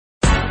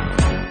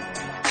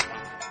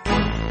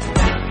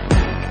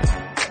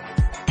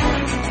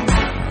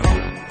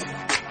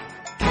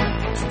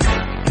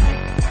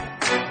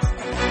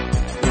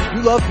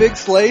You love big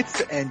slates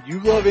and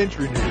you love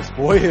injury news.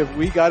 Boy, have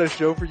we got a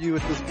show for you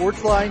at the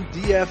Sportsline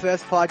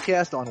DFS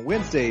podcast on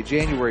Wednesday,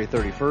 January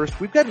 31st.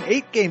 We've got an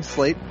 8-game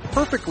slate,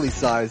 perfectly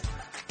sized.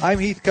 I'm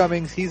Heath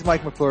Cummings. He's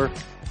Mike McClure.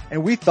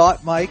 And we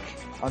thought, Mike,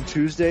 on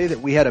Tuesday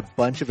that we had a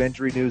bunch of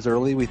injury news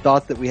early. We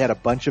thought that we had a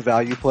bunch of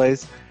value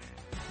plays.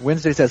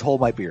 Wednesday says,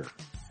 hold my beer.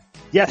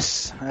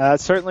 Yes,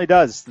 it certainly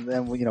does.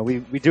 And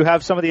we do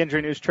have some of the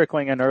injury news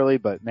trickling in early,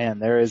 but man,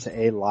 there is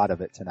a lot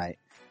of it tonight.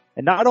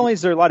 And not only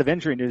is there a lot of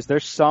injury news,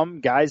 there's some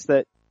guys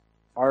that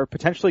are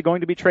potentially going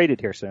to be traded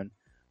here soon.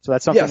 So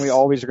that's something we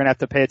always are going to have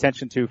to pay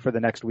attention to for the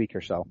next week or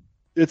so.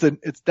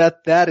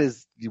 That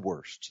is the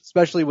worst,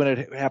 especially when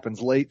it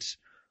happens late.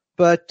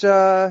 But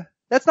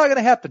that's not going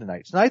to happen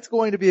tonight. Tonight's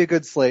going to be a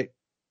good slate.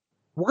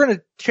 We're going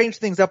to change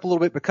things up a little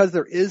bit because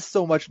there is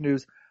so much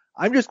news.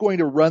 I'm just going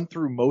to run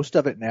through most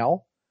of it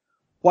now.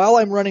 While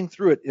I'm running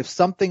through it, if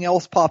something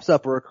else pops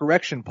up or a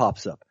correction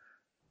pops up,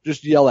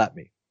 just yell at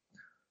me.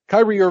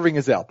 Kyrie Irving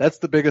is out. That's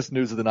the biggest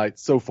news of the night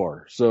so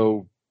far.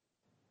 So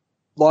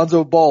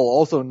Lonzo Ball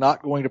also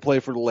not going to play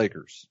for the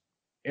Lakers.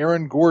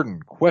 Aaron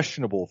Gordon,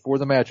 questionable for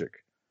the Magic.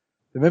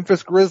 The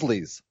Memphis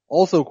Grizzlies,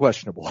 also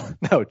questionable.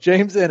 No,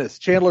 James Ennis,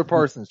 Chandler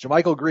Parsons,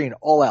 JaMychal Green,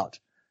 all out.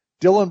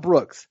 Dillon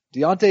Brooks,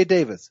 Deontay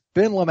Davis,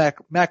 Ben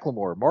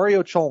McLemore,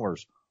 Mario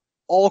Chalmers,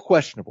 all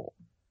questionable.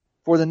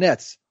 For the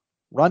Nets,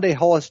 Rondae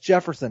Hollis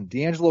Jefferson,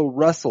 D'Angelo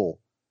Russell.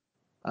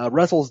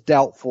 Russell's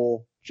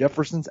doubtful,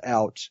 Jefferson's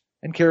out,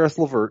 and Karis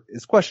LeVert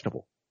is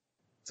questionable.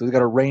 So we've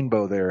got a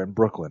rainbow there in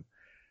Brooklyn.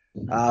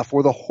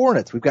 For the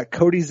Hornets, we've got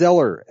Cody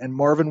Zeller and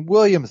Marvin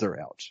Williams are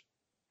out.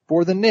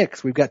 For the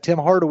Knicks, we've got Tim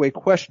Hardaway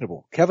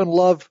questionable. Kevin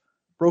Love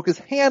broke his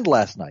hand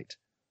last night,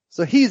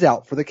 so he's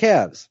out for the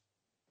Cavs.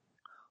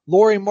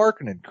 Lauri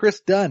Markkanen,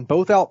 Chris Dunn,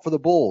 both out for the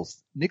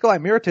Bulls. Nikolai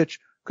Mirotic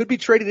could be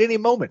traded any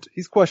moment.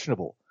 He's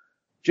questionable.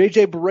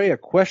 JJ Barea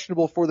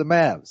questionable for the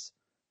Mavs.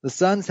 The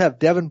Suns have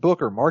Devin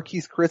Booker,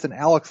 Marquise Chris, and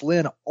Alex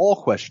Len all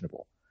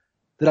questionable.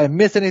 Did I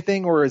miss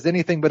anything or has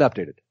anything been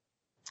updated?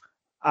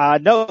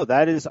 No,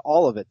 that is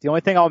all of it. The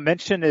only thing I'll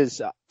mention is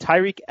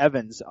Tyreke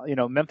Evans.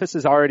 Memphis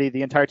is already,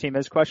 the entire team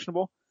is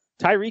questionable.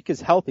 Tyreke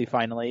is healthy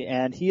finally,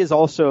 and he is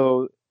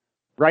also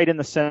right in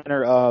the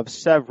center of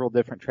several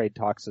different trade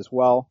talks as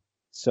well.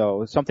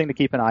 So something to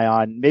keep an eye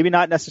on. Maybe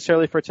not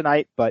necessarily for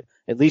tonight, but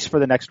at least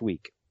for the next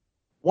week.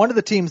 One of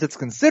the teams that's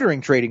considering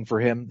trading for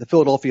him, the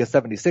Philadelphia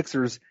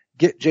 76ers,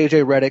 get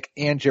JJ Redick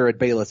and Jared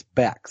Bayless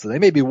back. So they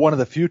may be one of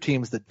the few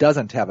teams that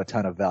doesn't have a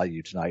ton of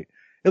value tonight,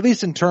 at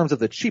least in terms of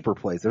the cheaper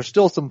plays. There's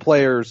still some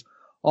players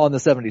on the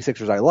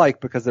 76ers I like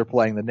because they're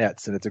playing the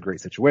Nets and it's a great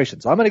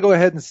situation. So I'm going to go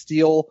ahead and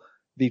steal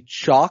the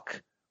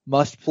chalk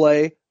must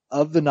play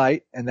of the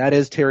night, and that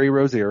is Terry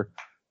Rozier.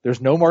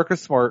 There's no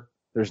Marcus Smart.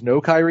 There's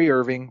no Kyrie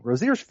Irving.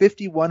 Rozier's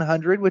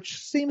 5,100, which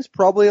seems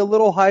probably a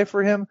little high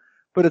for him,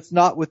 but it's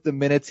not with the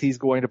minutes he's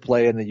going to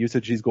play and the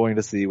usage he's going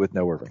to see with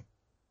no Irving.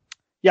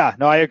 Yeah,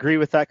 no, I agree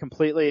with that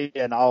completely.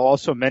 And I'll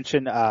also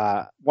mention,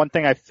 one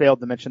thing I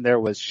failed to mention there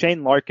was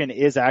Shane Larkin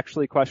is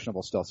actually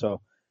questionable still. So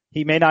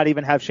he may not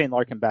even have Shane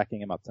Larkin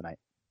backing him up tonight.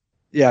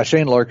 Yeah,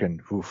 Shane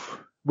Larkin. Oof.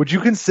 Would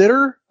you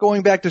consider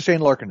going back to Shane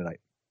Larkin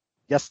tonight?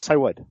 Yes, I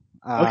would.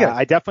 Okay.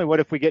 I definitely would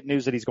if we get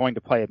news that he's going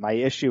to play. My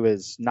issue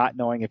is not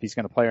knowing if he's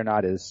going to play or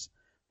not is,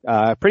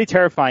 pretty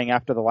terrifying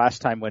after the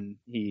last time when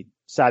he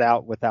sat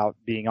out without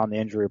being on the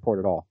injury report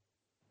at all.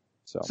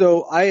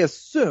 So I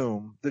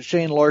assume that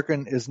Shane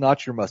Larkin is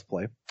not your must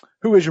play.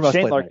 Who is your must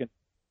play? Shane Larkin.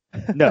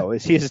 No,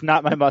 he is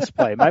not my must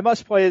play. My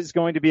must play is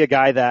going to be a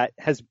guy that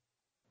has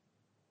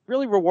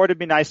really rewarded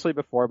me nicely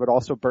before, but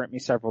also burnt me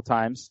several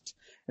times.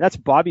 And that's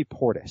Bobby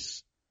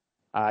Portis.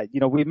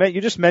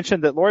 You just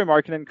mentioned that Lauri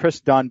Markkanen and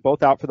Chris Dunn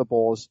both out for the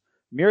Bulls.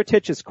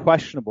 Mirotic is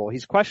questionable.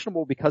 He's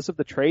questionable because of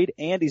the trade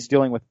and he's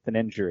dealing with an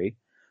injury.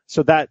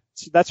 So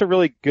that's a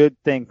really good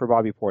thing for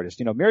Bobby Portis.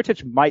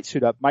 Mirotic might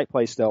suit up, might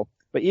play still.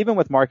 But even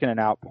with Markkanen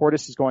out,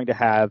 Portis is going to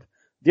have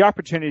the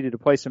opportunity to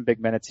play some big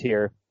minutes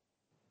here.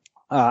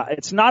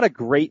 It's not a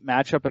great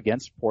matchup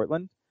against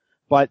Portland,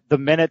 but the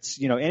minutes,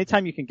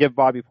 anytime you can give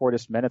Bobby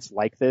Portis minutes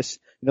like this,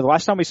 the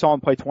last time we saw him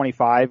play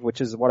 25,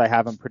 which is what I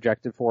have him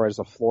projected for as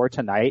a floor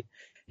tonight,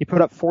 he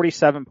put up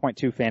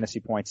 47.2 fantasy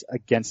points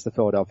against the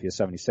Philadelphia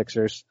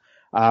 76ers,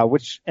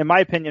 which in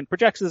my opinion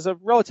projects as a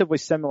relatively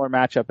similar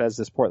matchup as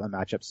this Portland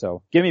matchup.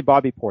 So give me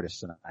Bobby Portis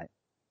tonight.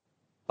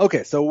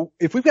 Okay, so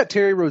if we've got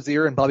Terry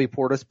Rozier and Bobby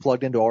Portis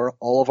plugged into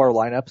all of our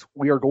lineups,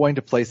 we are going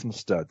to play some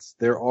studs.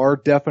 There are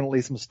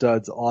definitely some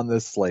studs on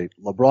this slate.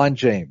 LeBron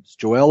James,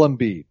 Joel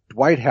Embiid,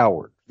 Dwight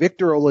Howard,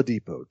 Victor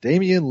Oladipo,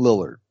 Damian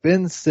Lillard,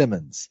 Ben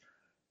Simmons.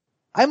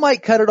 I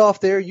might cut it off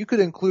there. You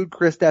could include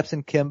Kristaps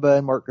and Kemba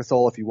and Marc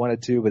Gasol if you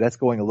wanted to, but that's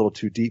going a little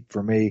too deep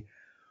for me.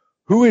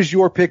 Who is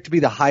your pick to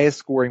be the highest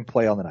scoring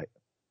play on the night?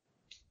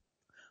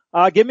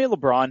 Give me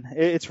LeBron.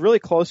 It's really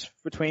close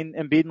between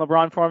Embiid and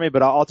LeBron for me,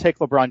 but I'll take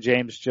LeBron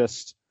James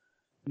just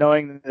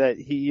knowing that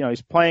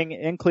he's playing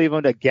in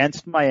Cleveland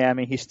against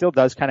Miami. He still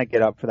does kind of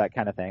get up for that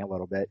kind of thing a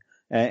little bit.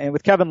 And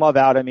with Kevin Love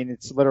out,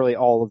 it's literally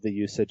all of the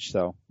usage.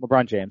 So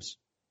LeBron James.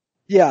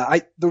 Yeah,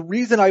 the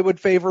reason I would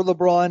favor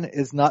LeBron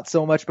is not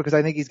so much because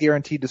I think he's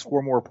guaranteed to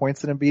score more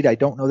points than Embiid. I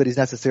don't know that he's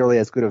necessarily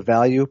as good a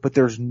value, but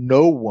there's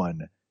no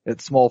one at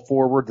small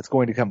forward that's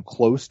going to come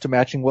close to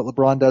matching what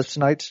LeBron does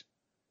tonight.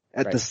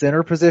 At the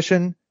center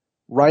position,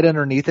 right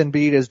underneath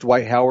Embiid is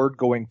Dwight Howard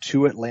going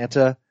to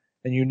Atlanta.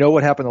 And you know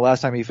what happened the last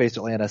time he faced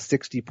Atlanta,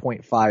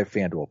 60.5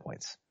 FanDuel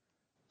points.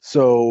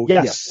 So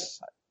yes.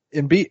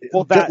 Embiid,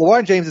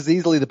 LeBron James is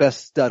easily the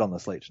best stud on the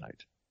slate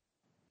tonight.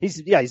 He's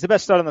the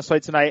best stud on the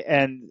slate tonight.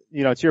 And,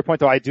 to your point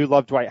though, I do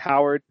love Dwight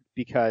Howard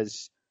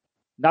because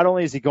not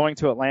only is he going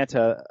to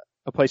Atlanta,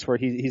 a place where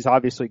he's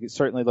obviously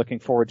certainly looking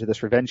forward to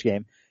this revenge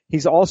game,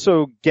 he's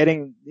also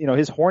getting,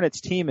 his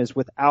Hornets team is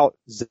without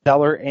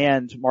Zeller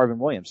and Marvin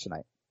Williams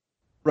tonight.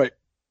 Right.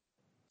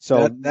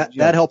 So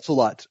that helps a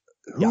lot.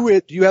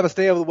 Do you have a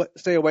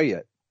stay away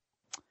yet?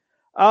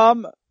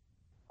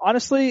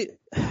 Honestly,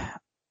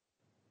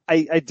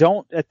 I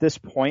don't at this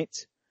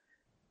point.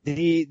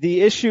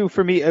 The issue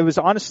for me, it was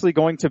honestly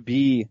going to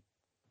be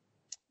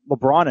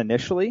LeBron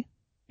initially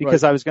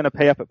because I was going to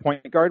pay up at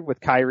point guard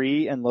with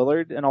Kyrie and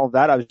Lillard and all of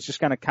that. I was just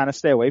going to kind of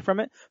stay away from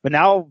it. But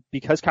now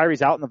because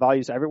Kyrie's out and the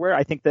value's everywhere,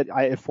 I think that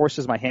it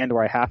forces my hand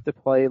where I have to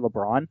play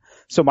LeBron.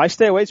 So my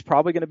stay away is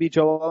probably going to be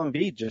Joel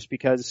Embiid just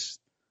because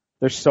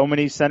there's so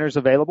many centers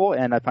available.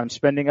 And if I'm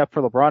spending up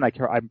for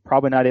LeBron, I'm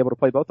probably not able to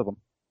play both of them.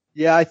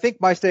 Yeah, I think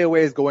my stay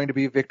away is going to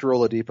be Victor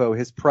Oladipo.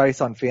 His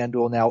price on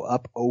FanDuel now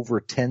up over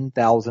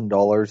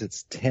 $10,000.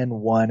 It's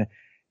 10-1,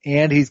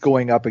 and he's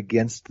going up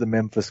against the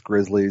Memphis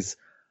Grizzlies.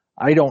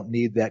 I don't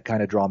need that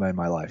kind of drama in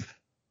my life.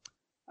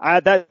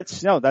 That's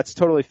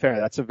totally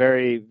fair. That's a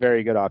very,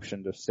 very good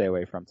option to stay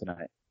away from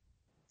tonight.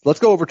 Let's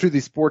go over to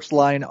the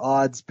Sportsline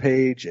odds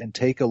page and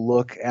take a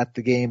look at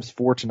the games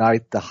for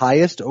tonight. The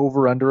highest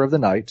over-under of the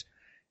night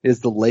is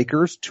the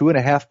Lakers,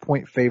 2.5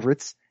 point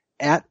favorites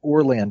at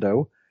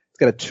Orlando.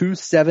 Got a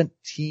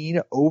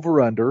 217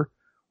 over under.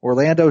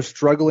 Orlando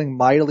struggling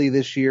mightily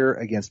this year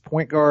against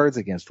point guards,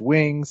 against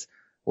wings.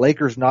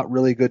 Lakers not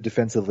really good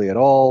defensively at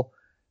all.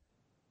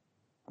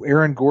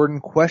 Aaron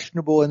Gordon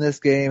questionable in this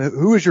game.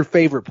 Who is your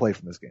favorite play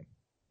from this game?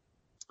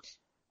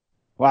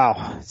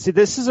 Wow. See,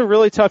 this is a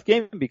really tough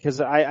game because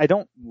I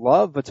don't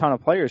love a ton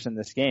of players in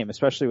this game,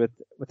 especially with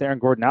Aaron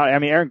Gordon out. I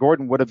mean, Aaron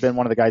Gordon would have been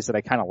one of the guys that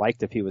I kind of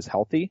liked if he was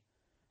healthy.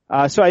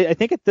 So I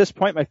think at this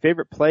point, my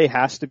favorite play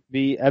has to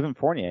be Evan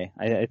Fournier.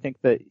 I think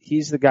that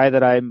he's the guy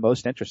that I'm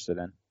most interested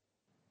in.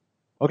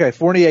 Okay.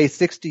 Fournier,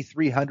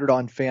 6,300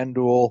 on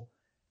FanDuel.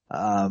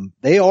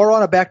 They are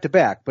on a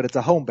back-to-back, but it's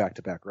a home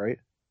back-to-back, right?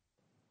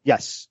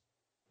 Yes.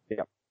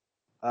 Yep.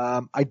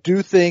 I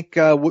do think,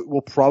 we'll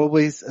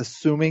probably,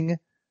 assuming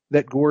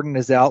that Gordon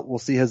is out, we'll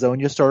see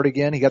Hezonja start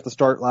again. He got the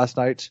start last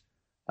night.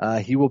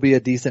 He will be a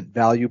decent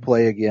value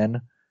play again.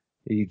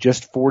 He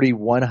just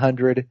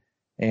 4,100.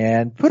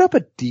 And put up a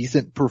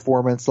decent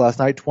performance last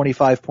night,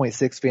 25.6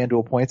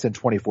 FanDuel points in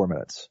 24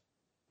 minutes.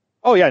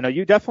 Oh yeah, no,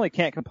 you definitely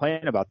can't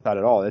complain about that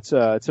at all. It's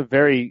a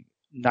very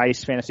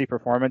nice fantasy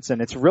performance,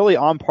 and it's really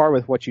on par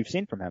with what you've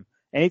seen from him.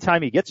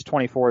 Anytime he gets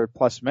 24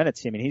 plus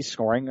minutes, I mean, he's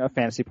scoring a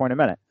fantasy point a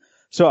minute.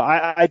 So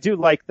I do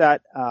like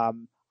that.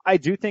 I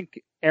do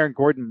think Aaron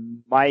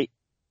Gordon might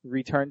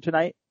return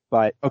tonight,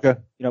 but okay,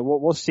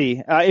 we'll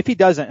see. If he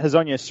doesn't,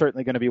 Hezonja is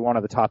certainly going to be one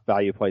of the top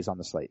value plays on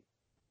the slate.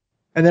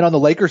 And then on the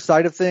Lakers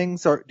side of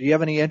things, do you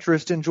have any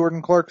interest in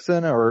Jordan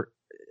Clarkson or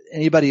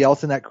anybody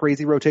else in that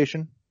crazy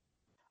rotation?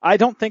 I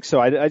don't think so.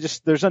 I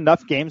just, there's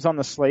enough games on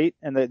the slate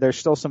and there's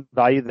still some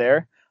value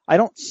there. I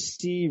don't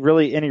see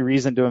really any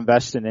reason to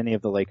invest in any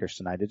of the Lakers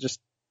tonight. It just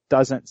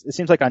doesn't, it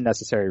seems like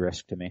unnecessary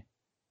risk to me.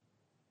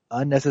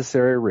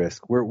 Unnecessary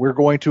risk. We're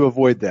going to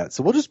avoid that.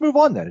 So we'll just move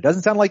on then. It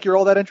doesn't sound like you're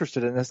all that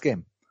interested in this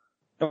game.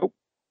 Nope.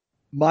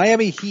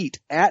 Miami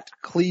Heat at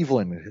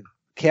Cleveland.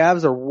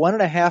 Cavs are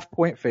 1.5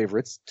 point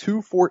favorites,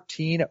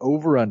 214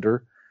 over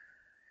under.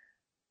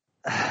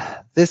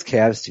 This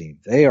Cavs team,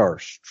 they are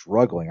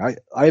struggling.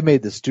 I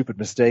made the stupid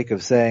mistake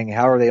of saying,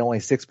 how are they only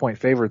 6 point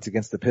favorites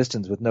against the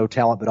Pistons with no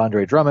talent but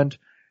Andre Drummond?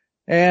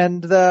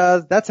 And,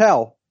 that's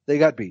how they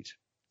got beat.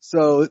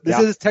 So this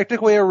is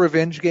technically a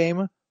revenge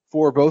game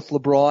for both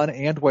LeBron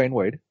and Dwayne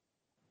Wade.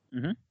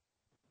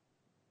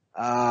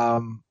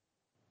 Mm-hmm.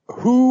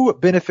 Who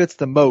benefits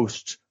the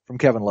most from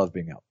Kevin Love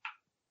being out?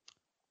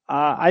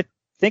 I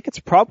think it's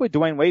probably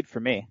Dwayne Wade for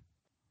me.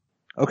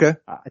 Okay.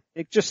 I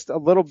think just a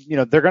little,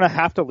 they're going to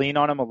have to lean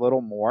on him a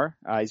little more.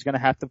 He's going to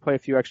have to play a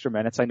few extra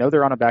minutes. I know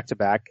they're on a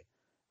back-to-back,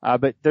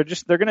 but they're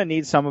going to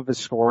need some of his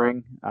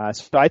scoring.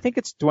 So I think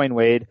it's Dwayne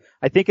Wade.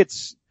 I think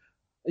it's,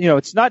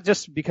 it's not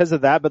just because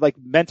of that, but like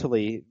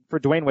mentally for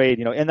Dwayne Wade,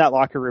 in that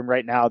locker room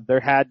right now, there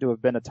had to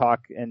have been a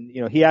talk and,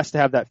 he has to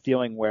have that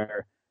feeling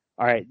where,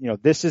 all right,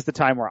 this is the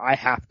time where I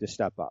have to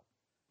step up.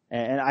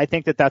 And I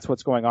think that that's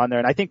what's going on there.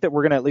 And I think that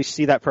we're going to at least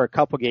see that for a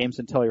couple games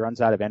until he runs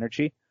out of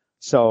energy.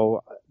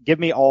 So give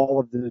me all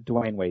of the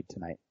Dwayne Wade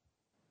tonight.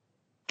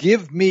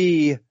 Give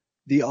me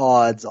the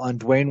odds on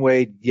Dwayne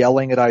Wade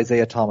yelling at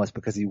Isaiah Thomas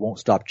because he won't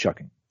stop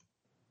chucking.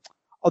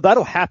 Oh,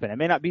 that'll happen. It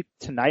may not be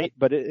tonight,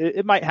 but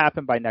it might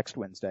happen by next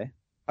Wednesday.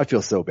 I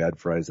feel so bad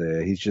for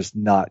Isaiah. He's just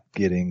not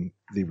getting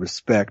the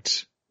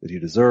respect that he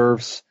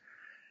deserves,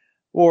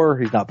 or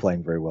he's not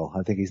playing very well.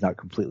 I think he's not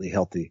completely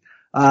healthy.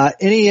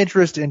 Any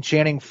interest in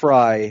Channing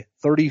Frye,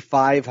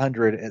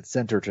 3,500 at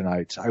center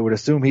tonight? I would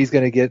assume he's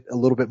going to get a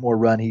little bit more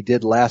run. He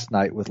did last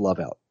night with Love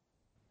out.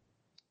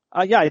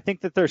 Yeah, I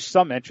think that there's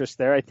some interest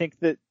there. I think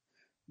that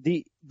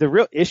the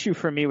real issue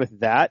for me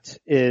with that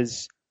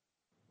is,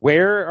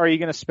 where are you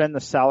going to spend the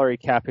salary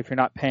cap if you're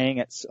not paying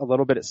it a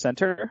little bit at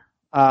center?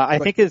 I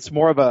think it's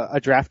more of a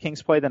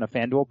DraftKings play than a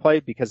FanDuel play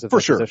because of the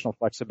positional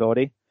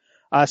flexibility.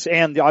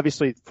 And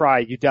obviously Frye,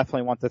 you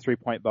definitely want the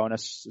 3-point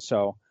bonus.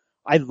 So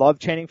I love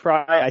Channing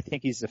Frye. I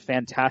think he's a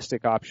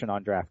fantastic option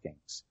on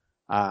DraftKings.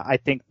 I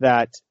think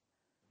that,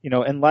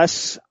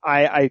 unless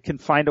I can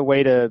find a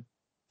way to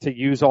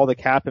use all the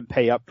cap and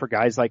pay up for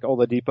guys like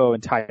Oladipo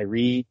and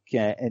Tyreek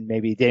and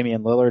maybe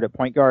Damian Lillard at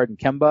point guard and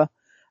Kemba,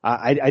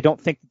 I don't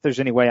think that there's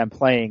any way I'm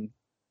playing,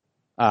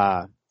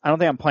 I don't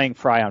think I'm playing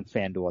Frye on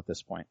FanDuel at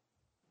this point.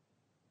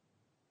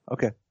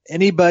 Okay.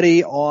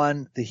 Anybody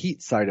on the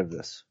Heat side of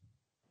this?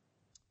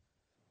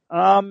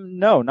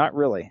 No, not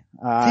really.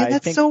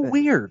 That's so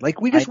weird.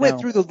 Like, we just went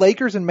through the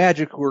Lakers and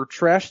Magic, who were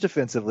trash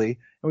defensively,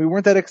 and we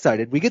weren't that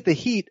excited. We get the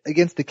Heat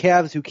against the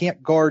Cavs, who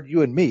can't guard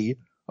you and me.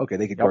 Okay,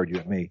 they can guard you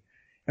and me.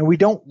 And we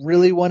don't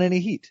really want any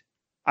Heat.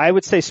 I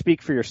would say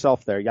speak for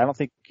yourself there. I don't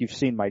think you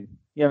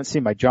haven't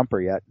seen my jumper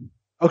yet.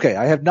 Okay,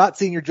 I have not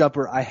seen your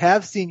jumper. I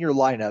have seen your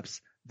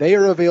lineups. They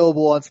are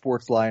available on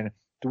Sportsline.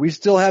 Do we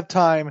still have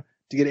time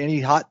to get any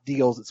hot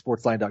deals at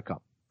sportsline.com?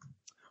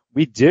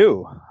 We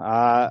do.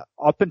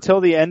 Up until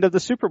the end of the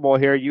Super Bowl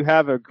here, you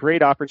have a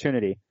great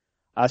opportunity.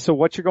 So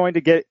what you're going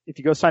to get if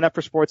you go sign up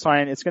for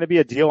Sportsline, it's going to be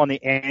a deal on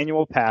the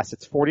annual pass.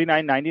 It's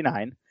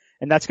 $49.99,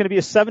 and that's going to be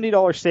a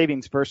 $70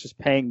 savings versus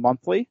paying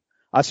monthly.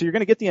 So you're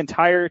going to get the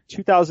entire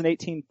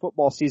 2018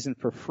 football season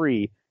for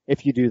free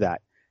if you do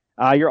that.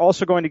 You're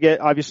also going to get,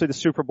 obviously, the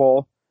Super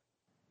Bowl.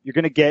 You're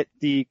going to get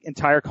the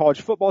entire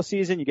college football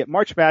season. You get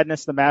March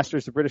Madness, the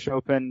Masters, the British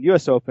Open,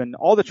 US Open,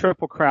 all the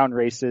Triple Crown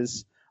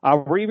races.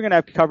 We're even going to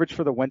have coverage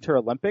for the Winter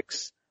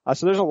Olympics.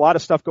 So there's a lot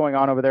of stuff going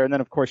on over there. And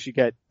then, of course, you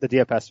get the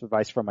DFS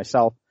advice from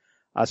myself.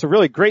 So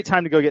really great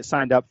time to go get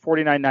signed up.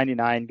 $49.99.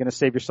 Going to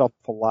save yourself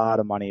a lot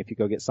of money if you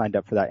go get signed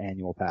up for that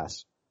annual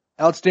pass.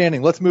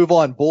 Outstanding. Let's move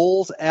on.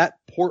 Bulls at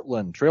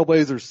Portland.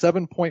 Trailblazers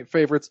 7-point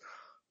favorites.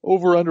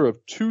 Over under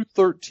of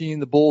 213.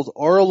 The Bulls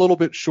are a little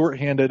bit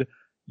shorthanded.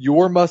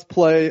 Your must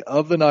play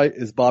of the night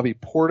is Bobby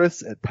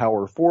Portis at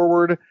power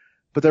forward,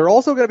 but they're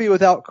also going to be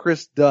without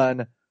Chris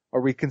Dunn.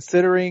 Are we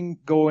considering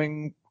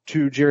going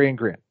to Jerry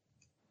Grant?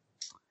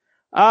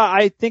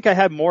 I think I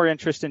had more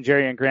interest in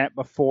Jerry Grant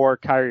before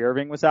Kyrie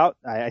Irving was out.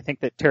 I think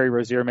that Terry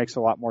Rozier makes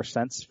a lot more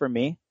sense for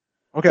me.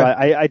 Okay. But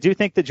I do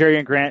think that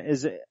Jerry Grant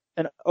is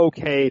an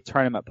okay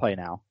tournament play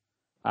now.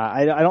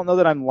 I don't know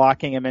that I'm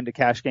locking him into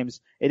cash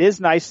games. It is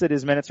nice that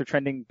his minutes are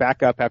trending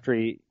back up after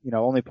he,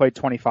 only played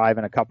 25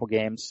 in a couple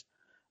games.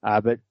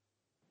 But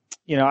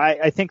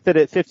I think that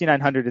at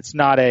 5,900, it's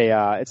not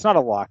a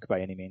lock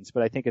by any means,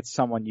 but I think it's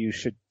someone you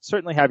should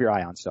certainly have your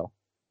eye on still.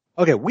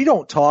 Okay. We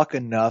don't talk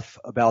enough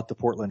about the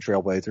Portland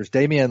Trailblazers.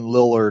 Damian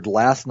Lillard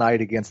last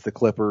night against the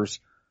Clippers.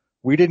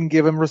 We didn't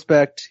give him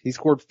respect. He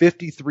scored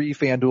 53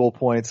 FanDuel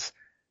points,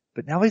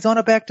 but now he's on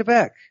a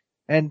back-to-back,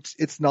 and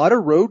it's not a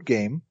road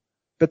game,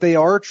 but they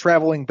are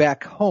traveling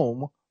back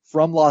home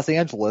from Los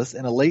Angeles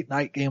in a late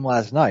night game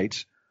last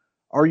night.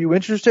 Are you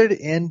interested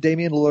in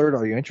Damian Lillard?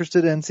 Are you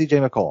interested in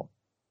CJ McCollum?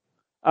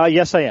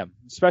 Yes, I am,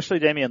 especially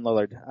Damian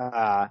Lillard.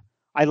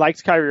 I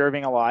liked Kyrie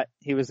Irving a lot.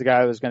 He was the guy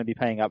I was going to be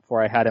paying up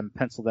for. I had him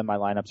penciled in my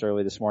lineups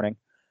early this morning.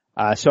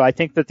 So I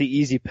think that the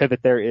easy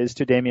pivot there is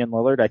to Damian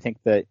Lillard. I think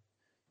that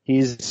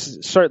he's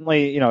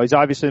certainly, he's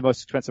obviously the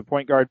most expensive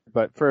point guard,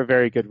 but for a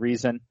very good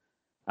reason.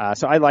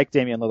 So I like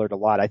Damian Lillard a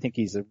lot. I think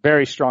he's a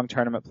very strong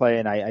tournament play,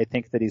 and I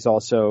think that he's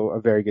also a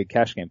very good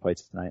cash game play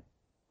tonight.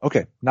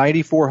 Okay.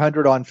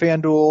 9,400 on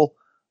FanDuel.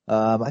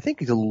 I think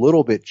he's a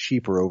little bit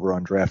cheaper over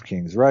on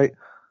DraftKings, right?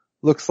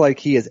 Looks like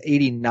he is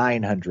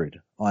 8,900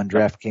 on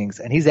DraftKings,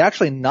 and he's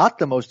actually not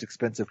the most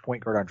expensive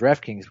point guard on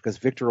DraftKings because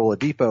Victor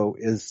Oladipo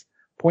is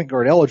point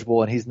guard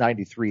eligible and he's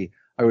 93.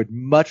 I would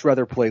much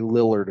rather play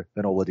Lillard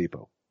than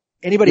Oladipo.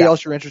 Anybody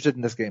else you're interested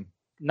in this game?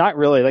 Not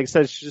really. Like I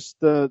said, it's just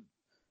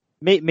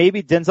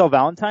maybe Denzel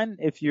Valentine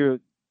if you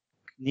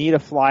need a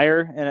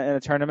flyer in a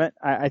tournament.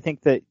 I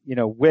think that,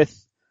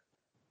 with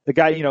the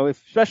guy,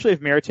 especially if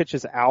Mirotic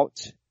is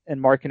out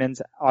and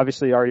Markkanen's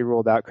obviously already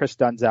ruled out, Chris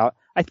Dunn's out,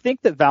 I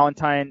think that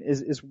Valentine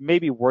is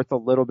maybe worth a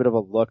little bit of a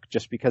look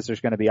just because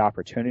there's going to be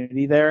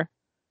opportunity there.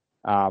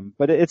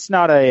 But it's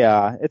not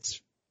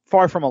it's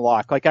far from a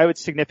lock. Like, I would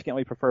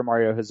significantly prefer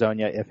Mario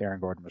Hezonja if Aaron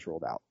Gordon was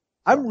ruled out.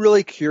 I'm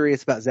really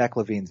curious about Zach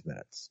LaVine's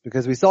minutes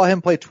because we saw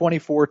him play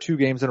 24 2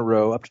 games in a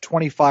row, up to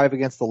 25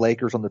 against the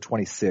Lakers on the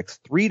 26th.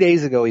 3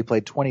 days ago, he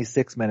played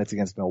 26 minutes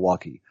against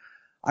Milwaukee.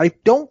 I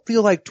don't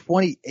feel like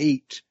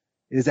 28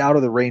 is out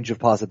of the range of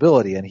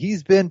possibility, and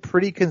he's been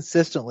pretty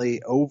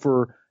consistently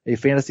over a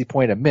fantasy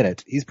point a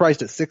minute. He's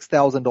priced at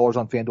 $6,000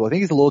 on FanDuel. I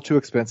think he's a little too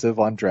expensive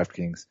on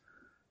DraftKings,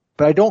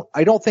 but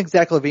I don't think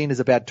Zach LaVine is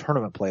a bad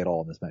tournament play at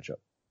all in this matchup.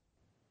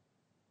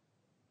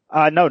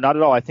 No, not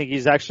at all. I think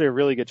he's actually a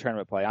really good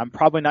tournament play. I'm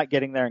probably not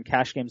getting there in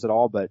cash games at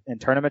all, but in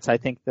tournaments, I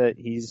think that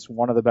he's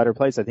one of the better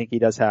plays. I think he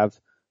does have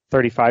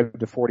 35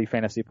 to 40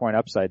 fantasy point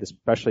upside,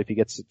 especially if he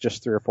gets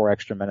just 3 or 4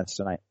 extra minutes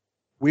tonight.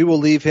 We will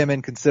leave him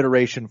in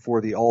consideration for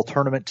the all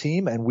tournament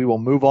team, and we will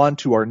move on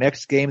to our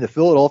next game. The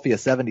Philadelphia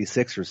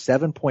 76ers,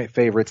 7-point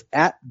favorites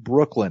at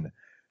Brooklyn,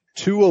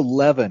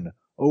 211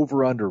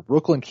 over under.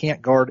 Brooklyn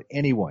can't guard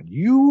anyone.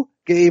 You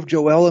gave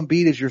Joel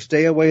Embiid as your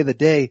stay away of the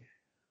day.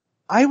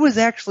 I was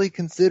actually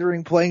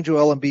considering playing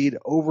Joel Embiid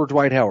over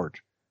Dwight Howard.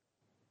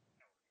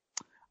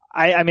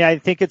 I mean, I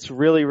think it's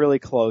really, really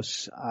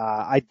close.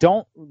 I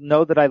don't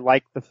know that I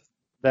like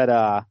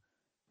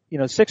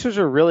Sixers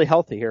are really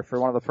healthy here for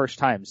one of the first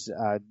times.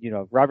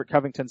 Robert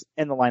Covington's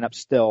in the lineup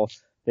still.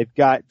 They've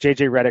got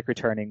JJ Redick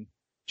returning,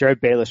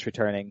 Jared Bayless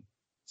returning.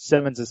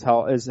 Simmons is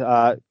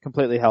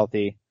completely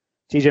healthy.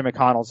 TJ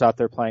McConnell's out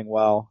there playing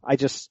well. I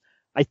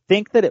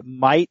think that it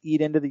might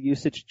eat into the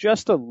usage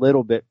just a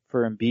little bit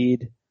for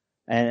Embiid.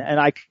 And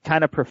I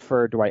kind of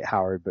prefer Dwight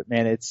Howard, but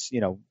man, it's,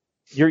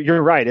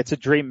 you're right. It's a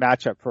dream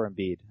matchup for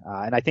Embiid.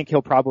 And I think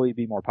he'll probably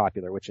be more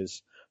popular, which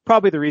is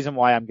probably the reason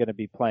why I'm going to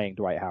be playing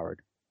Dwight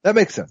Howard. That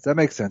makes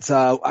sense.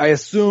 I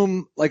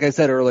assume, like I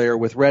said earlier,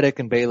 with Redick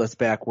and Bayless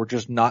back, we're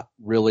just not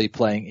really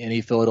playing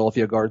any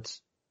Philadelphia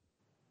guards.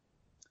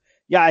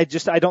 Yeah, I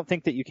don't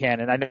think that you can.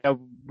 And I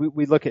know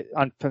we look at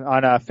on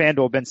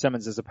FanDuel, Ben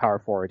Simmons is a power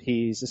forward.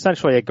 He's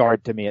essentially a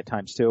guard to me at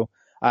times too.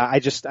 I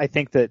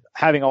think that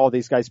having all of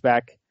these guys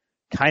back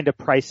kind of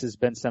prices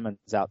Ben Simmons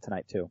out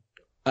tonight too.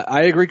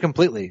 I agree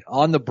completely.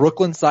 On the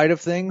Brooklyn side of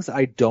things,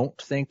 I don't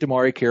think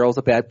DeMarre Carroll's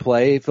a bad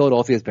play.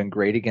 Philadelphia has been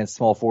great against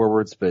small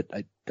forwards, but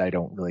I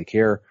don't really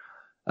care.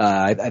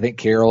 I think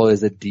Carroll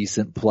is a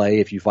decent play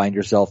if you find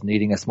yourself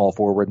needing a small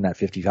forward in that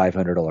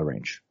 $5,500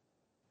 range.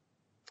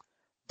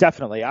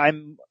 Definitely.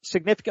 I'm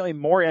significantly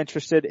more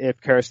interested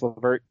if Caris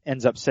LeVert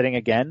ends up sitting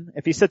again.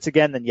 If he sits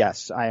again, then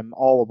yes, I'm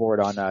all aboard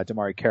on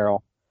DeMarre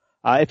Carroll.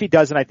 If he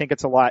doesn't, I think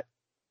it's a lot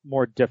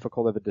more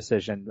difficult of a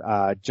decision,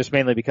 just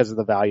mainly because of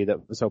the value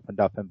that was opened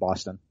up in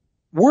Boston.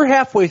 We're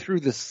halfway through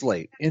this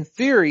slate. In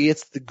theory,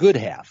 it's the good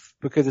half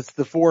because it's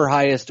the 4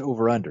 highest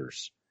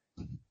over-unders.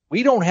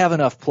 We don't have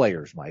enough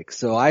players, Mike,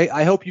 so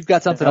I hope you've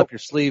got something up your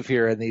sleeve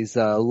here in these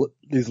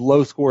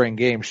low-scoring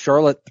games.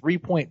 Charlotte,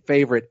 3-point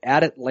favorite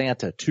at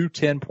Atlanta,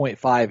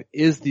 210.5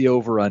 is the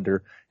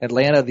over-under.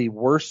 Atlanta, the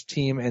worst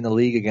team in the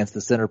league against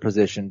the center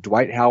position.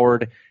 Dwight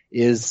Howard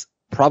is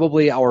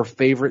probably our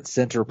favorite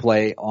center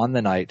play on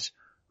the night.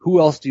 Who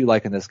else do you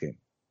like in this game?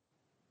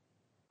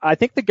 I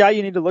think the guy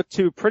you need to look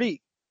to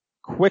pretty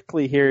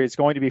quickly here is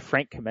going to be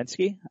Frank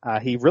Kaminsky.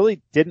 He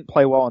really didn't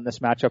play well in this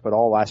matchup at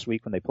all last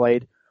week when they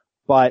played.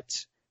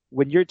 But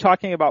when you're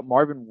talking about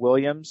Marvin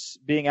Williams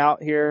being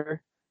out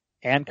here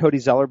and Cody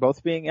Zeller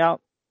both being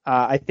out,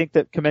 I think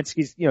that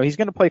Kaminsky's, he's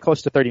going to play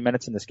close to 30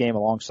 minutes in this game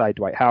alongside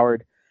Dwight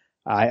Howard.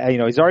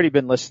 He's already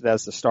been listed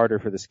as the starter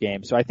for this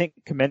game. So I think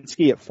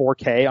Kaminsky at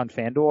 4K on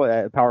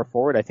FanDuel at power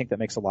forward, I think that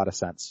makes a lot of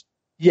sense.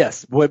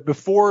 Yes, but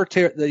before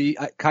the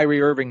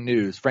Kyrie Irving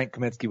news, Frank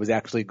Kaminsky was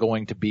actually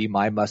going to be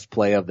my must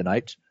play of the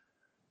night.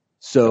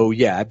 So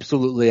yeah,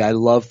 absolutely. I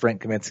love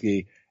Frank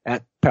Kaminsky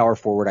at power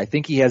forward. I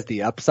think he has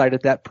the upside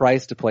at that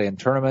price to play in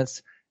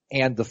tournaments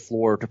and the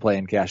floor to play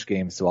in cash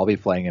games. So I'll be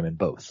playing him in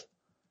both.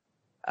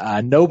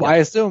 I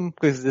assume,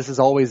 because this is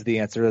always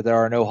the answer, that there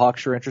are no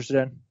Hawks you're interested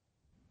in.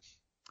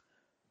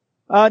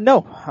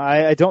 No,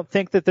 I don't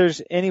think that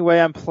there's any way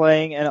I'm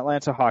playing an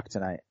Atlanta Hawk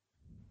tonight.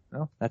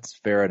 Well, that's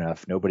fair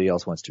enough. Nobody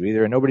else wants to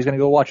either, and nobody's going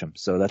to go watch him,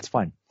 so that's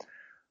fine.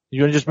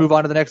 You want to just move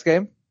on to the next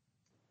game?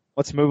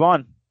 Let's move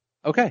on.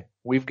 Okay.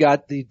 We've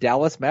got the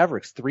Dallas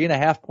Mavericks,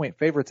 3.5-point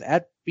favorites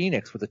at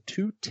Phoenix with a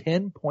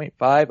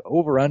 210.5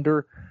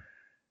 over-under.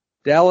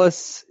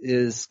 Dallas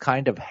is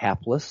kind of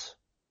hapless,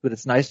 but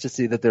it's nice to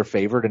see that they're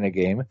favored in a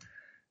game.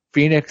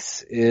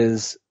 Phoenix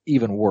is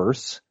even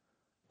worse.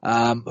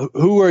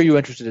 Who are you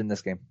interested in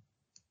this game?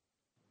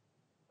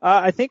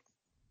 I think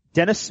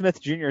Dennis Smith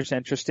Jr. is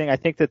interesting. I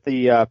think that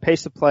the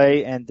pace of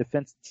play and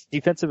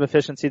defensive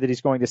efficiency that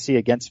he's going to see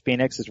against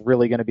Phoenix is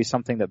really going to be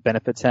something that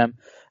benefits him,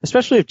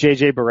 especially if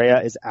JJ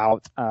Barea is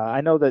out.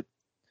 I know that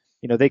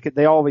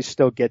they always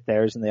still get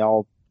theirs and they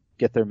all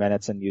get their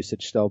minutes and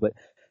usage still, but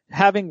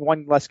having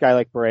one less guy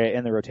like Barea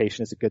in the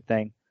rotation is a good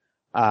thing.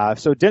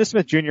 So Dennis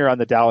Smith Jr. on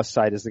the Dallas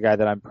side is the guy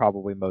that I'm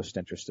probably most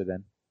interested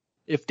in.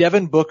 If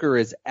Devin Booker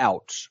is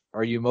out,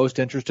 are you most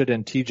interested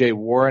in TJ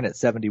Warren at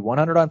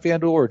 7,100 on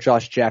FanDuel or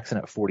Josh Jackson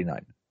at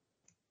 49?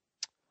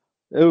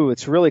 Ooh,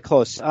 it's really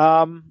close.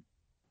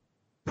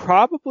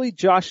 Probably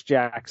Josh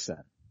Jackson.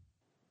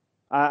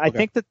 I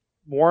think that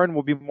Warren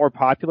will be more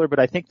popular, but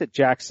I think that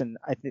Jackson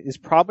is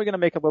probably going to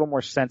make a little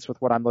more sense with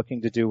what I'm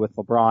looking to do with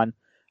LeBron.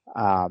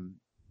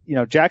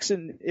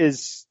 Jackson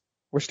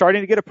we're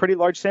starting to get a pretty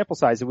large sample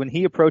size. When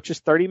he approaches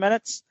 30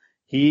 minutes,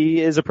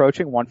 he is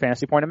approaching 1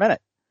 fantasy point a minute.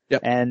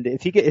 Yep. And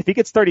if he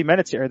gets 30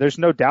 minutes here, there's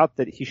no doubt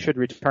that he should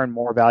return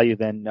more value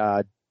than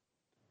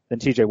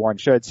TJ Warren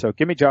should. So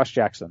give me Josh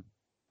Jackson.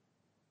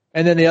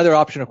 And then the other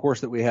option, of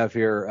course, that we have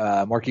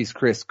here, Marquise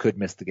Chris could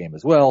miss the game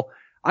as well.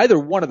 either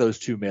one of those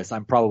two miss,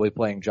 I'm probably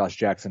playing Josh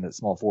Jackson at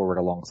small forward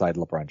alongside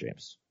LeBron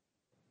James.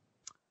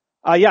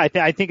 Yeah,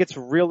 I think it's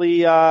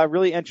really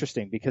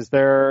interesting because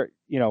I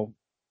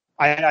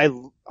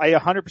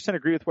 100%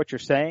 agree with what you're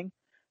saying.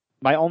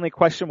 My only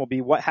question will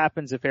be, what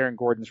happens if Aaron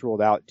Gordon's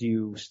ruled out? Do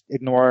you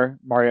ignore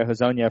Mario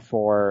Hezonja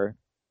for,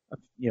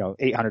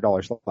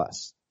 $800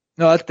 less?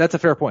 No, that's a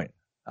fair point.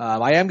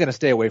 I am going to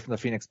stay away from the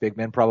Phoenix big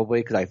men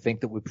probably because I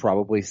think that we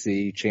probably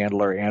see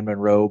Chandler and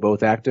Monroe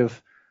both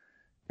active,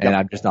 and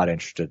I'm just not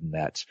interested in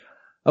that.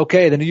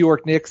 Okay, the New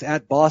York Knicks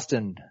at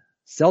Boston.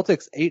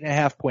 Celtics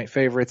 8.5 point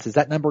favorites. Has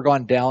that number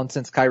gone down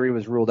since Kyrie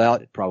was ruled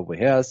out? It probably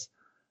has.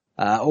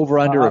 Over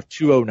under of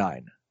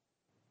 209.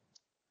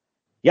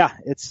 Yeah,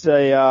 this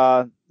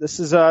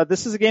is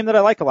a game that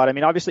I like a lot. I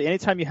mean, obviously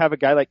anytime you have a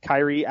guy like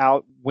Kyrie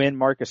out when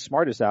Marcus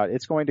Smart is out,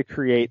 it's going to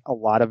create a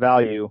lot of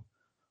value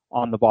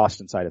on the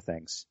Boston side of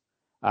things.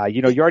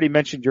 You already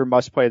mentioned your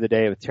must play of the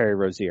day with Terry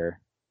Rozier.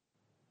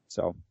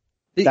 So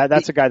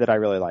that's a guy that I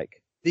really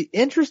like. The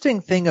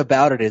interesting thing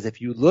about it is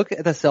if you look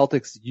at the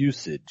Celtics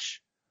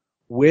usage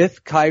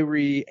with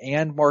Kyrie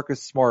and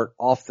Marcus Smart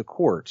off the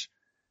court,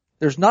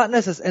 there's not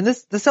necessarily, and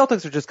the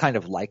Celtics are just kind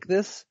of like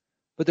this,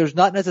 but there's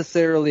not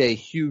necessarily a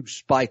huge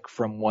spike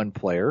from one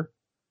player.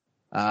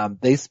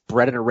 They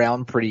spread it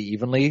around pretty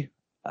evenly,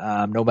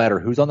 no matter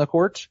who's on the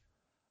court.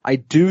 I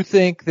do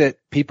think that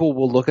people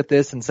will look at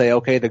this and say,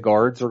 okay, the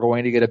guards are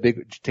going to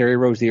get Terry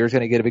Rozier is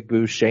going to get a big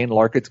boost. Shane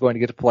Larkin's going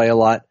to get to play a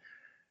lot.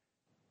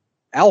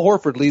 Al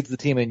Horford leads the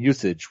team in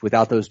usage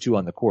without those two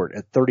on the court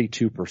at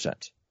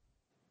 32%.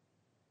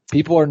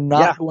 People are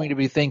not going to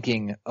be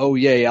thinking, oh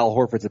yay, Al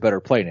Horford's a better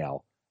play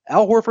now.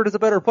 Al Horford is a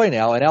better play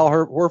now, and Al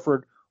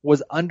Horford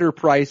was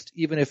underpriced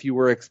even if you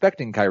were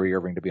expecting Kyrie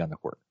Irving to be on the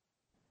court.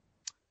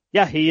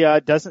 Yeah, he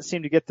doesn't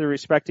seem to get the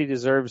respect he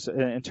deserves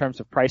in terms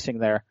of pricing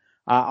there.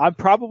 I'm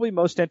probably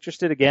most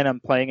interested, again, I'm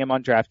playing him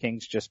on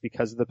DraftKings just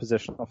because of the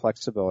positional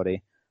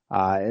flexibility.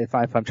 If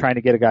I'm trying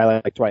to get a guy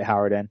like Dwight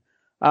Howard in.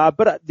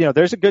 But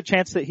there's a good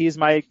chance that he's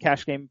my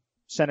cash game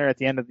center at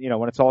the end of,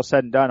 when it's all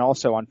said and done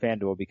also on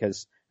FanDuel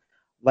because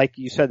like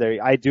you said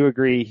there, I do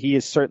agree he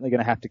is certainly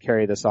going to have to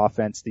carry this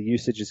offense. The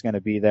usage is going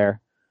to be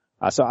there.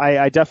 So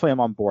I definitely am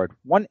on board.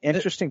 One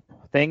interesting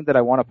thing that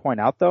I want to point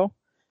out though,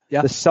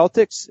 the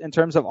Celtics in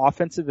terms of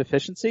offensive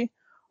efficiency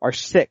are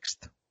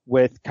 6th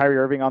with Kyrie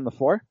Irving on the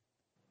floor.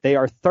 They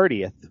are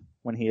 30th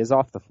when he is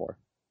off the floor.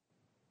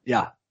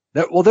 Yeah.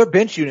 Their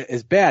bench unit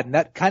is bad, and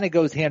that kind of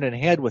goes hand in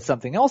hand with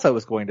something else I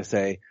was going to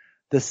say.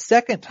 The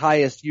second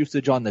highest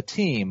usage on the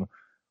team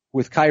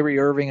with Kyrie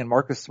Irving and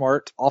Marcus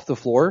Smart off the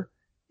floor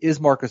is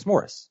Marcus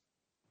Morris.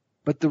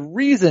 But the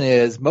reason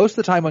is most of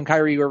the time when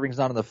Kyrie Irving's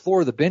not on the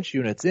floor, the bench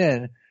unit's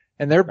in,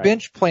 and their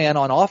bench plan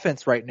on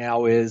offense right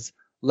now is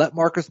let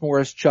Marcus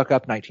Morris chuck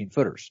up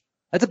 19-footers.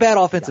 That's a bad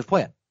offensive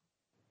plan.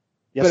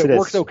 Yes, but it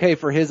works okay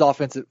for his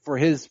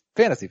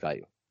fantasy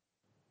value.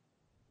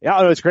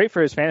 Yeah, it's great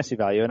for his fantasy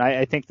value, and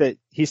I think that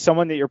he's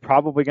someone that you're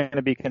probably going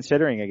to be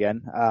considering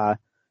again.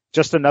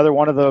 Just another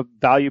one of the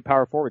value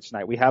power forwards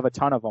tonight. We have a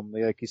ton of them,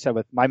 like you said,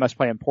 with my must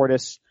play in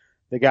Portis,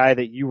 the guy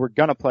that you were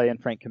going to play in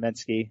Frank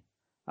Kaminsky.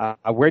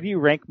 Where do you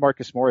rank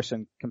Marcus Morris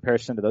in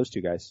comparison to those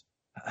two guys?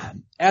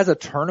 As a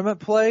tournament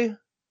play,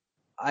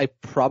 I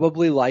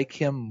probably like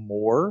him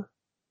more,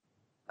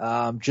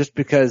 just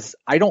because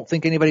I don't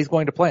think anybody's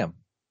going to play him.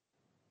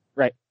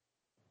 Right.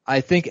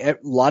 I think a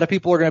lot of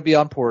people are going to be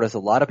on Portis. A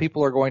lot of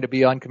people are going to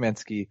be on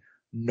Kaminsky.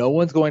 No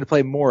one's going to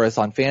play Morris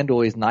on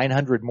FanDuel. He's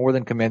 900 more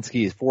than Kaminsky.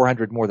 He's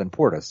 400 more than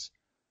Portis.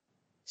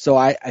 So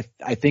I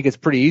think it's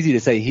pretty easy to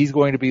say he's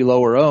going to be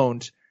lower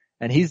owned,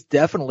 and he's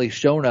definitely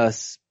shown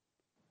us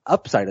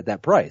upside at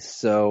that price.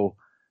 So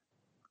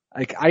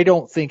I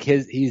don't think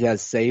he's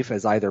as safe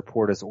as either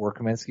Portis or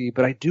Kaminsky,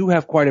 but I do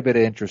have quite a bit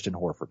of interest in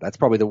Horford. That's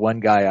probably the one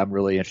guy I'm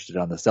really interested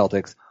in on the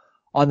Celtics.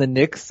 On the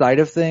Knicks side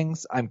of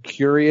things, I'm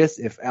curious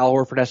if Al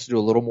Horford has to do a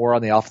little more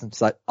on the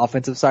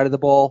offensive side of the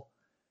ball.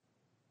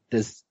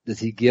 Does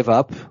he give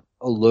up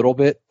a little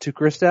bit to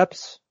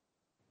Kristaps?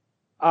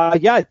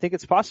 Yeah, I think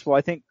it's possible.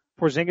 I think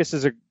Porzingis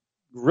is a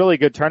really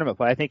good tournament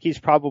play. I think he's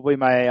probably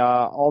my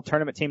all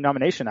tournament team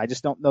nomination. I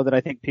just don't know that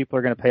I think people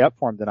are going to pay up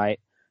for him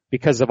tonight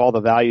because of all the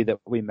value that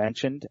we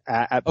mentioned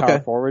at power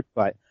forward.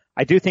 But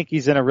I do think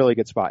he's in a really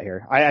good spot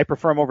here. I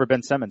prefer him over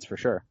Ben Simmons for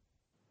sure.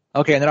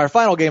 Okay, and then our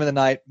final game of the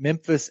night,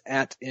 Memphis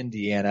at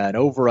Indiana, an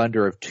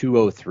over-under of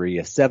 203,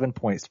 a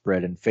 7-point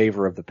spread in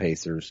favor of the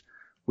Pacers.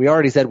 We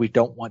already said we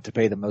don't want to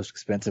pay the most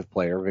expensive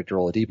player, Victor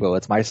Oladipo.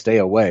 It's my stay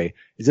away.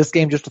 Is this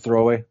game just a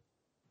throwaway?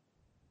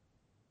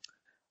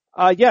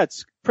 Yeah,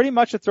 it's pretty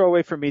much a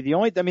throwaway for me.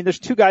 There's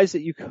two guys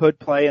that you could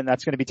play, and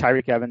that's going to be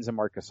Tyreke Evans and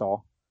Marc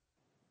Gasol.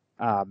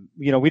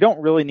 We don't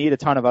really need a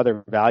ton of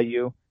other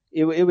value.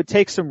 It would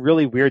take some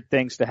really weird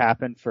things to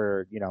happen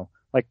for,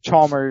 like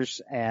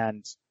Chalmers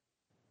and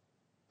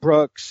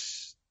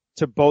Brooks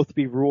to both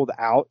be ruled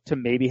out to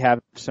maybe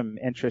have some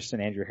interest in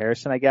Andrew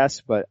Harrison, I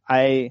guess. But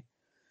I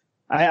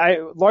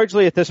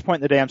largely at this point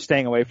in the day, I'm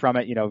staying away from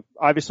it.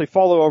 Obviously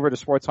follow over to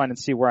Sportsline and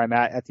see where I'm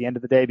at the end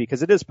of the day,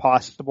 because it is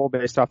possible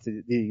based off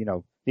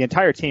the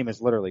entire team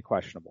is literally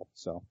questionable.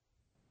 So.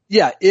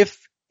 Yeah,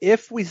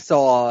 if we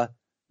saw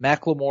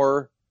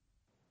McLemore,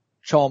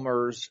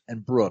 Chalmers,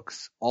 and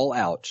Brooks all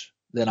out,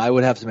 then I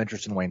would have some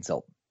interest in Wayne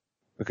Selden.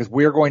 Because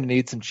we're going to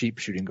need some cheap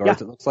shooting guards,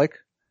 It looks like.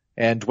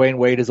 And Dwayne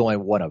Wade is only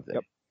one of them.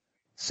 Yep.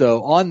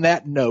 So on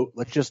that note,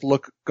 let's just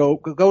go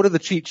to the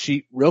cheat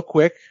sheet real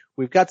quick.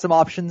 We've got some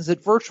options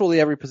at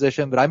virtually every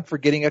position, but I'm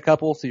forgetting a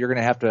couple, so you're going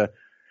to have to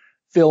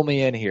fill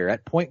me in here.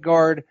 At point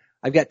guard,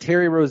 I've got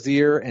Terry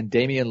Rozier and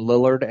Damian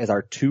Lillard as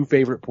our two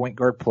favorite point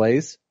guard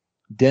plays.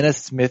 Dennis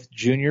Smith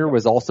Jr.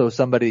 was also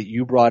somebody that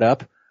you brought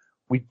up.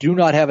 We do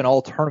not have an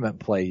all-tournament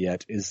play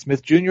yet. Is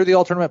Smith Jr. the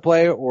all-tournament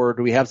play, or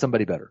do we have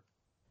somebody better?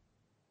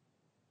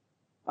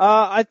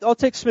 I'll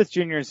take Smith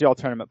Jr. as the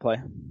all-tournament play.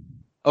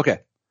 Okay.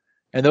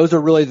 And those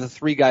are really the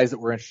three guys that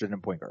we're interested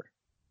in point guard.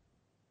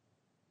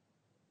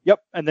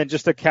 Yep. And then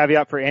just a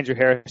caveat for Andrew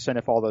Harrison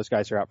if all those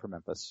guys are out for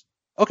Memphis.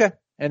 Okay.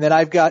 And then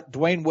I've got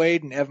Dwayne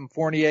Wade and Evan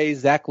Fournier,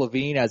 Zach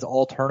LaVine as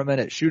all tournament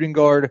at shooting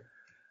guard.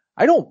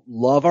 I don't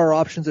love our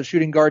options at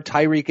shooting guard.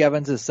 Tyreek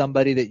Evans is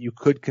somebody that you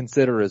could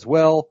consider as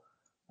well.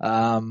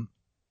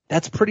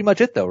 That's pretty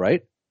much it though,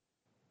 right?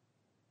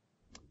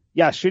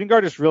 Yeah, shooting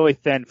guard is really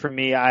thin for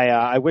me.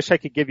 I wish I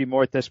could give you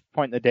more at this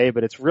point in the day,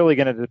 but it's really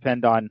going to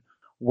depend on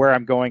where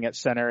I'm going at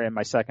center in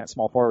my second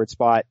small forward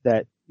spot.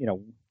 That,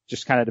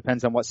 just kind of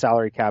depends on what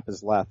salary cap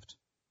is left.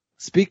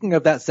 Speaking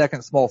of that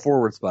second small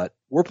forward spot,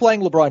 we're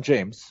playing LeBron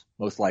James,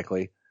 most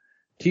likely.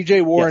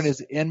 TJ Warren is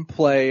in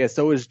play,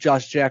 so is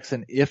Josh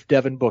Jackson if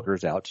Devin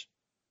Booker's out.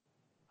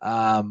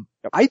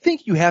 I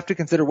think you have to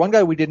consider one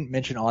guy we didn't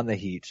mention on the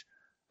Heat.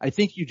 I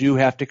think you do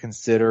have to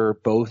consider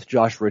both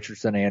Josh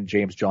Richardson and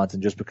James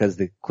Johnson just because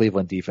the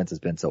Cleveland defense has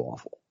been so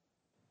awful.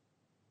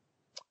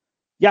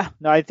 Yeah,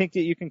 no, I think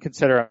that you can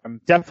consider him.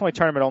 Definitely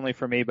tournament only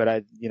for me,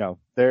 but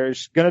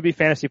there's going to be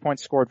fantasy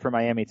points scored for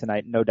Miami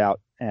tonight, no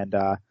doubt. And,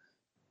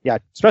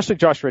 especially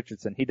Josh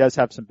Richardson. He does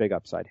have some big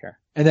upside here.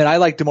 And then I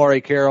like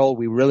DeMarre Carroll.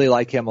 We really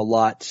like him a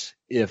lot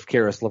if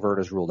Karis LeVert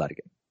is ruled out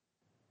again.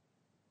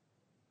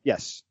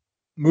 Yes.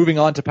 Moving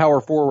on to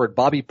power forward,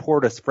 Bobby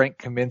Portis, Frank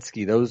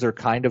Kaminsky. Those are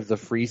kind of the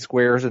free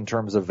squares in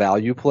terms of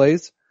value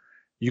plays.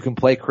 You can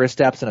play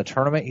Kristaps in a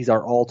tournament. He's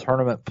our all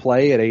tournament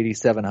play at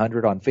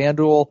 8,700 on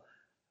FanDuel.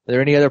 Are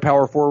there any other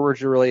power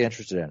forwards you're really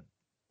interested in?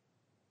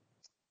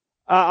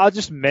 I'll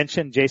just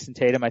mention Jason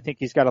Tatum. I think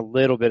he's got a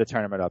little bit of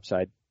tournament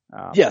upside.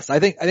 Yes, I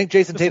think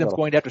Jason Tatum's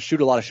going to have to shoot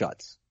a lot of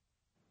shots.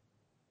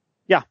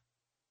 Yeah.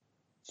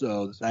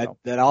 So that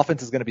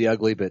offense is going to be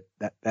ugly, but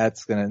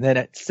that's going to, and then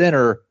at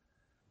center,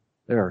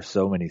 there are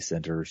so many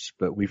centers,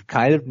 but we've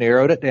kind of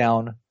narrowed it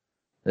down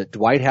that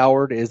Dwight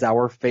Howard is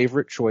our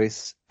favorite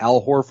choice.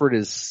 Al Horford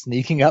is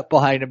sneaking up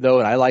behind him though,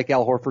 and I like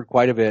Al Horford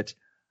quite a bit.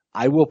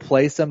 I will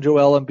play some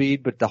Joel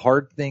Embiid, but the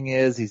hard thing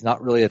is he's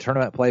not really a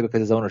tournament play because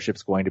his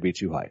ownership's going to be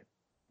too high.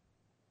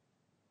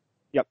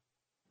 Yep.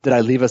 Did I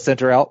leave a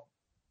center out?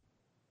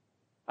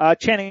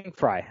 Channing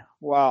Frye.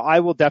 Well, I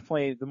will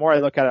definitely, the more I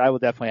look at it, I will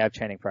definitely have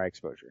Channing Frye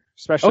exposure,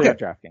 especially on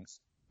DraftKings.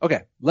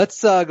 Okay.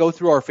 Let's, go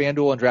through our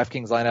FanDuel and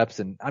DraftKings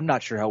lineups, and I'm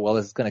not sure how well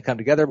this is going to come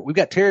together, but we've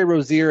got Terry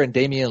Rozier and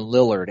Damian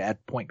Lillard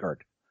at point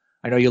guard.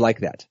 I know you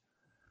like that.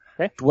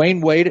 Okay.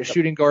 Dwayne Wade at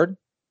shooting guard.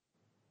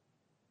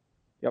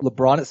 Yep.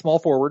 LeBron at small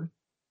forward.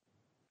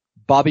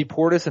 Bobby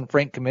Portis and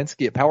Frank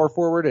Kaminsky at power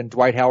forward, and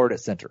Dwight Howard at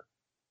center.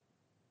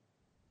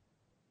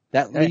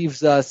 That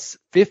leaves us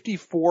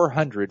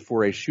 5,400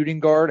 for a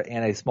shooting guard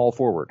and a small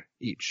forward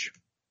each.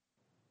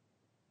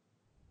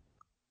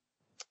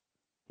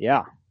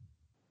 Yeah.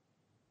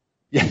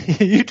 Yeah,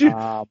 you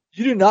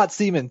do not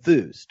seem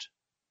enthused.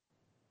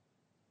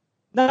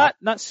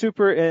 Not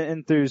super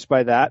enthused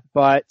by that,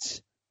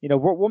 but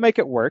we'll make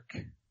it work.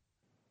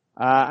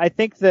 I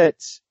think that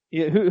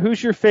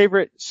who's your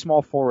favorite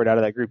small forward out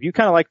of that group? You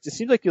kind of it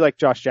seems like you like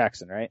Josh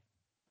Jackson, right?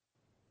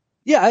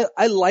 Yeah,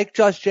 I like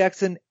Josh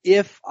Jackson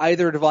if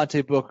either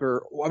Devontae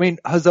Booker,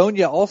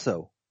 Hazonia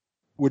also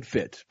would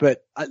fit,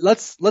 but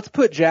let's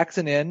put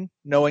Jackson in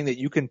knowing that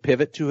you can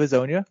pivot to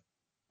Hazonia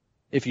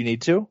if you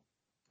need to.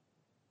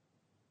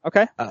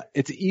 Okay.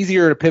 It's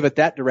easier to pivot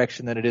that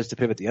direction than it is to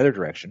pivot the other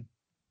direction.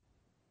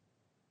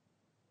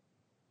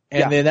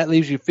 And then that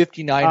leaves you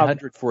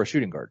 5,900 for a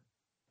shooting guard.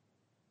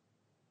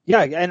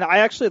 Yeah, and I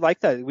actually like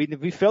that.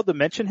 We failed to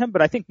mention him,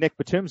 but I think Nick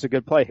Batum's a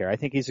good play here. I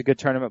think he's a good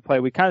tournament play.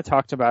 We kind of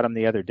talked about him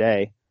the other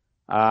day.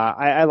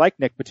 I like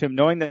Nick Batum.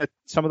 Knowing that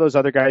some of those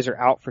other guys are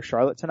out for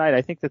Charlotte tonight,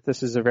 I think that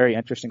this is a very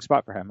interesting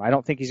spot for him. I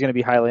don't think he's going to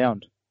be highly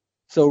owned.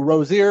 So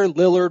Rozier,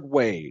 Lillard,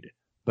 Wade,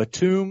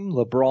 Batum,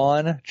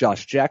 LeBron,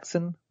 Josh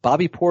Jackson,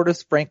 Bobby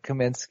Portis, Frank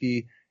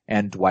Kaminsky,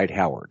 and Dwight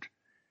Howard.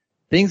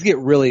 Things get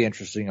really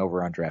interesting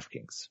over on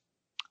DraftKings.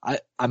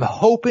 I'm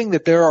hoping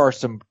that there are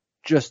some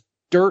just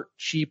dirt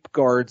cheap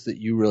guards that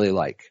you really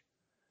like,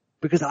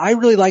 because I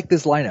really like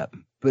this lineup,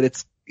 but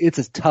it's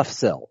a tough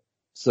sell.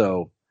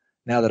 So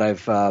now that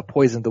I've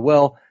poisoned the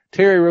well,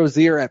 Terry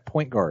Rozier at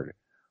point guard,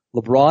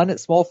 LeBron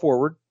at small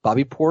forward,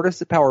 Bobby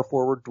Portis at power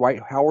forward,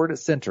 Dwight Howard at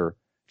center,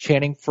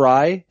 Channing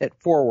Frye at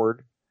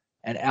forward,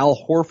 and Al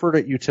Horford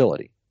at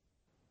utility.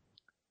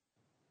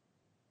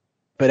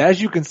 But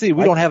as you can see,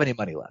 we don't have any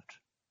money left.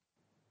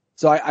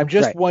 So I'm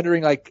just Right.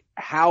 wondering, like,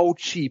 how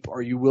cheap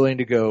are you willing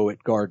to go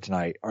at guard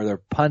tonight? Are there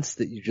punts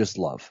that you just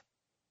love?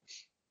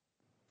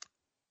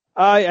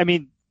 I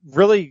mean,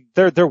 really,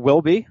 there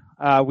will be.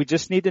 We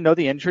just need to know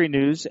the injury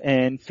news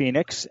in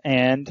Phoenix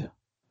and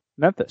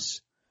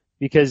Memphis.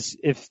 Because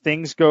if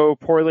things go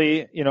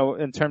poorly,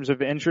 in terms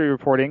of injury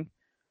reporting,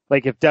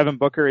 like if Devin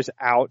Booker is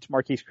out,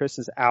 Marquise Chris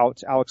is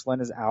out, Alex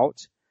Len is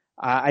out,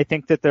 I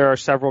think that there are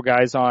several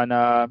guys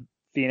on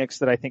Phoenix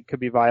that I think could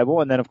be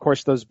viable. And then, of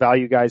course, those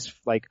value guys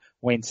like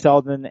Wayne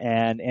Selden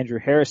and Andrew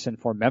Harrison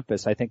for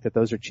Memphis, I think that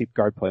those are cheap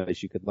guard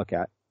plays you could look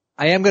at.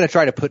 I am going to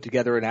try to put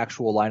together an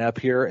actual lineup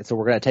here. And so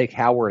we're going to take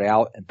Howard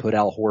out and put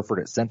Al Horford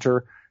at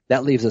center.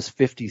 That leaves us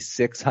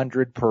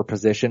 5,600 per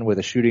position with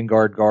a shooting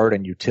guard,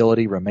 and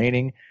utility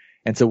remaining.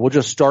 And so we'll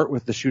just start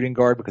with the shooting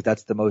guard because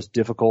that's the most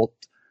difficult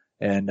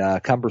and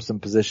cumbersome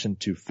position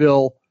to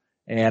fill.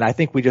 And I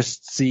think we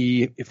just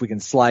see if we can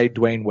slide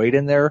Dwayne Wade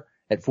in there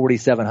at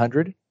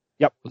 4,700.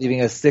 Yep. Leaving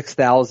us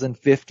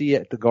 6,050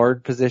 at the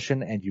guard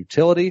position and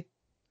utility.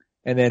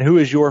 And then who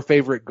is your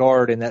favorite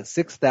guard in that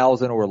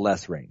 6,000 or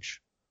less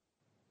range?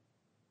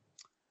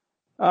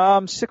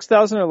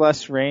 6,000 or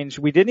less range.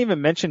 We didn't even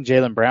mention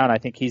Jaylen Brown. I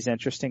think he's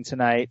interesting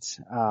tonight.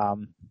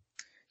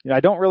 I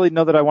don't really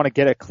know that I want to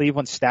get a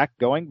Cleveland stack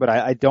going, but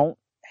I don't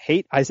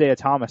hate Isaiah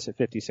Thomas at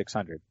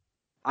 5,600.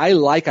 I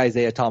like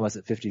Isaiah Thomas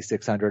at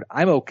 5,600.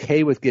 I'm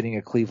okay with getting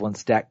a Cleveland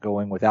stack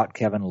going without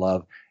Kevin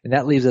Love. And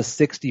that leaves us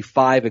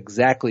 65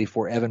 exactly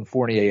for Evan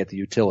Fournier at the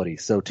utility.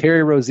 So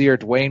Terry Rozier,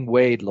 Dwayne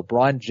Wade,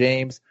 LeBron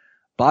James,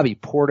 Bobby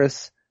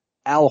Portis,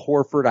 Al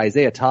Horford,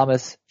 Isaiah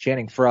Thomas,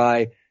 Channing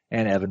Frye,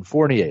 and Evan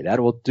Fournier. That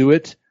will do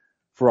it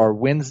for our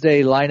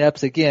Wednesday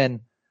lineups. Again,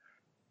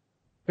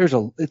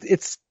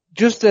 it's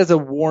just as a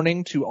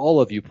warning to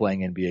all of you playing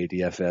NBA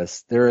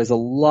DFS, there is a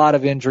lot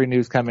of injury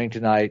news coming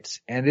tonight,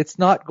 and it's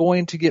not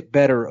going to get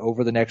better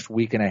over the next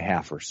week and a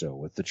half or so.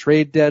 With the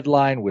trade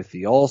deadline, with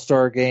the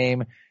All-Star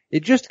game,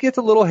 it just gets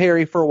a little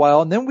hairy for a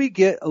while, and then we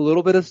get a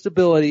little bit of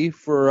stability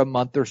for a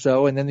month or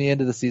so, and then the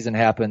end of the season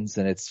happens,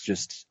 and it's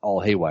just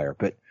all haywire.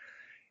 But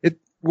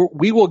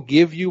we will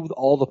give you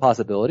all the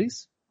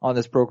possibilities on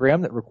this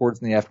program that records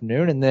in the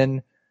afternoon, and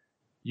then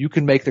you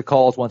can make the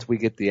calls once we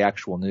get the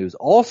actual news.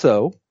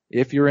 Also,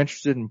 if you're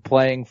interested in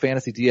playing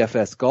fantasy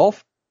DFS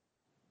golf,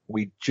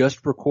 we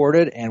just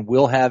recorded and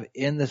will have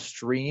in the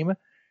stream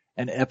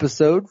an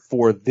episode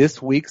for this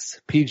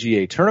week's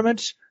PGA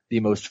tournament, the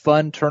most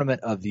fun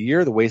tournament of the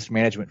year, the Waste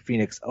Management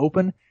Phoenix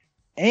Open,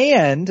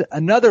 and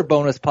another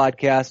bonus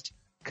podcast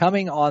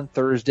coming on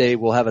Thursday.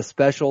 We'll have a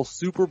special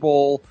Super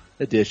Bowl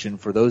edition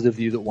for those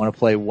of you that want to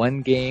play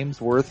one game's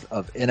worth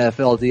of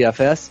NFL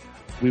DFS.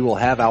 We will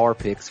have our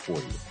picks for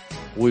you.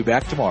 We'll be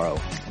back tomorrow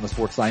on the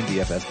Sportsline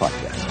DFS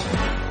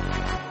podcast.